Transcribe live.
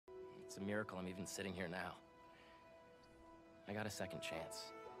It's a miracle I'm even sitting here now. I got a second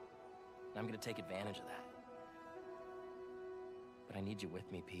chance. And I'm gonna take advantage of that. But I need you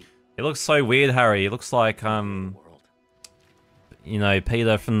with me, Pete. He looks so weird, Harry. He looks like, you know,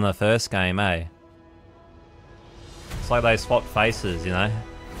 Peter from the first game, eh? It's like they swapped faces, you know?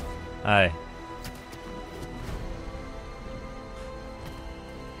 Hey.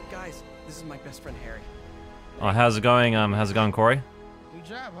 Guys, this is my best friend Harry. Oh, how's it going? How's it going, Corey? New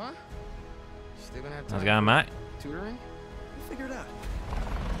job, huh? Still gonna have time How's it going, Matt? tutoring? We'll figure it out.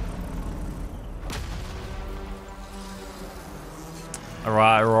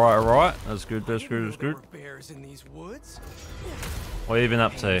 Alright. That's good, that's good, that's good. Bears in these woods? What have you been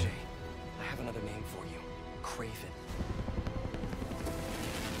up to? Hey, I have another name for you. Craven.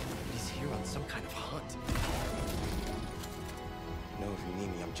 He's here on some kind of hunt. No, if you need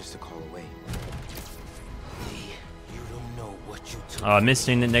me, I'm just a call away. Lee, you don't know what you took. Oh, I missed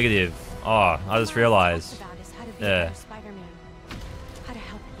in the negative. Oh, I just realized. Yeah. Spiderman. How to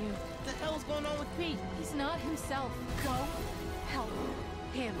help you. What the hell's going on with Pete? He's not himself. Go help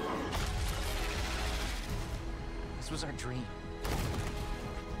him. This was our dream.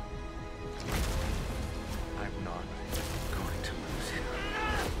 I'm not going to lose him.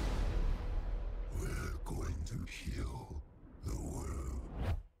 We're going to heal the world.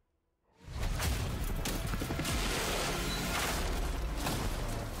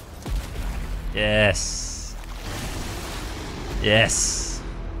 Yes. Yes.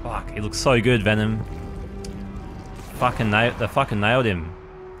 Fuck, he looks so good, Venom. They fucking nailed him.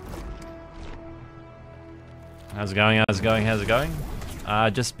 How's it going? How's it going? How's it going?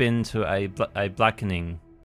 Just been to a blackening.